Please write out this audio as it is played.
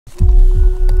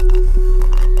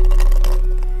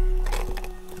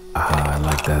I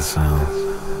like that sound.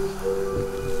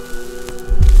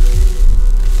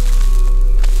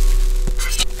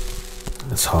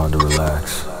 It's hard to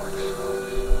relax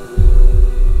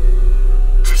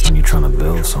when you're trying to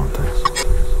build something.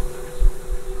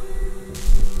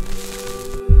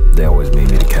 They always made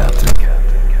me the captain,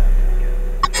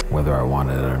 whether I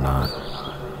wanted it or not.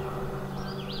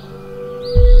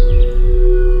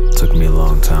 It took me a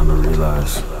long time to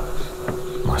realize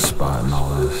my spot in all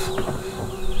this.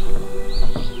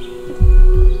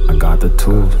 I got the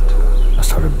tools, I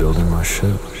started building my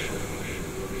ship.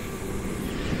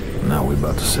 Now we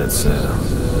about to set sail.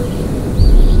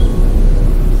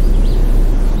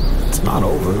 It's not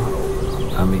over.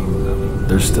 I mean,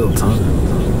 there's still time.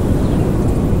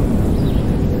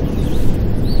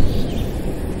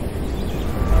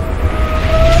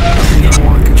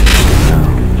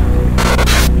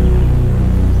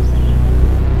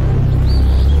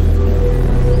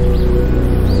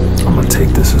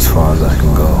 Take this as far as I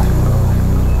can go.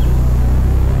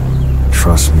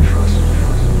 Trust me.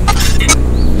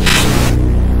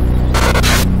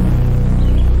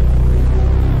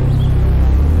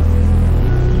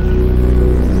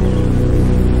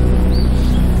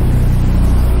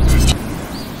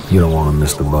 You don't want to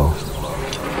miss the boat.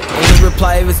 Only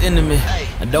reply if it's intimate.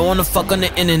 I don't wanna fuck on the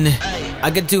internet. I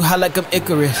get too high like I'm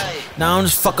Icarus. Now I'm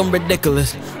just fucking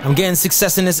ridiculous. I'm getting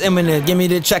success and it's imminent. Give me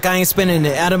the check, I ain't spending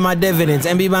it. Out of my dividends,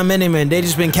 and be my minimum. They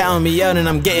just been counting me out and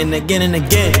I'm getting again and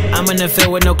again. I'm in the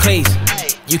field with no case.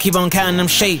 You keep on counting them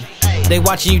shade. They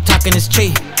watching you talking this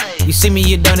cheap. You see me,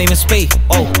 you don't even speak.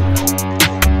 Oh.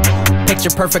 Picture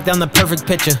perfect, I'm the perfect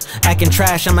picture. Acting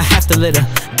trash, I'ma have to litter.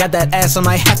 Got that ass, I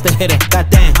might have to hit it.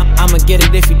 Goddamn, I'ma get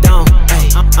it if you don't.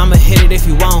 I'ma hit it if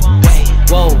you won't.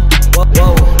 Whoa, whoa,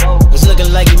 whoa. It's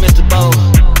looking like you missed the boat.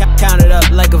 Count it up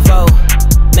like a vote.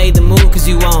 Made the move cause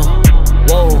you won't.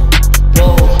 Whoa,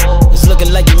 whoa. It's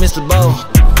looking like you missed the boat.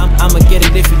 I'ma get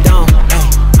it if you don't.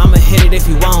 I'ma hit it if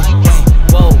you won't.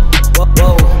 Whoa, whoa,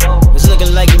 whoa. It's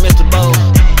looking like you missed the boat.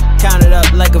 Count it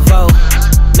up like a vote.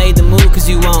 Made the move cause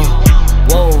you won't.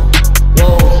 Whoa,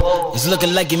 whoa. It's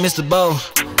looking like you missed the boat.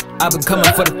 I've been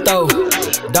coming for the throw.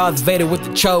 Darth Vader with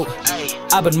the choke.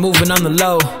 I've been moving on the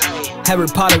low. Harry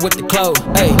Potter with the cloak.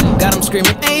 Hey, got him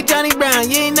screaming, hey Jonny Brown,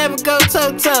 you ain't never go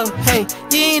toe-toe. Hey,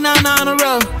 you ain't on the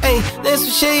road. Hey, this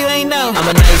for sure you ain't know. I'm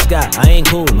a nice guy, I ain't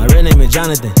cool, my real name is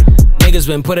Jonathan. Niggas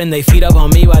been putting they feet up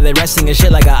on me while they resting and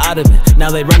shit like I oughta been.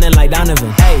 Now they running like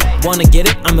Donovan. Hey, wanna get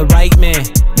it? I'm the right man.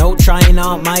 No trying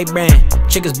out my brand.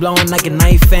 Chickens blowing like a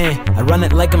knife fan. I run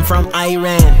it like I'm from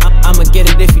Iran. I'ma get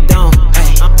it if you don't.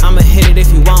 Hey, I'ma hit it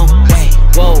if you won't.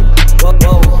 Whoa, whoa,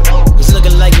 whoa. It's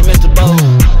looking like you missed the boat.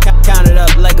 Count it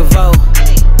up like a vote.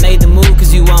 Made the move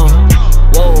cause you won't.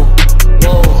 Whoa,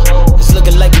 whoa. It's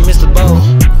looking like you missed the boat.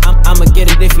 I'ma get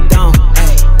it if you don't.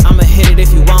 I'ma hit it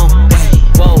if you won't.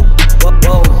 Whoa, whoa,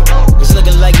 whoa. It's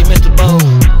looking like you missed the boat.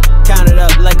 Count it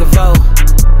up like a vote.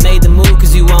 Made the move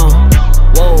cause you won't.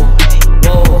 Whoa,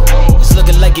 whoa. It's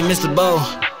looking like you missed the boat.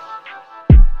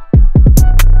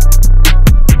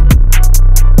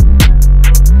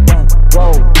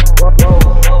 Whoa, whoa, whoa.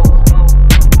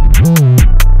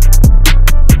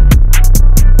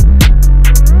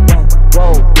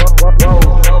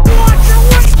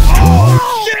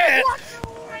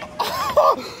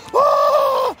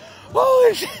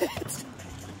 Holy shit!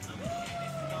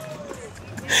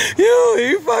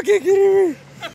 You fucking kidding me?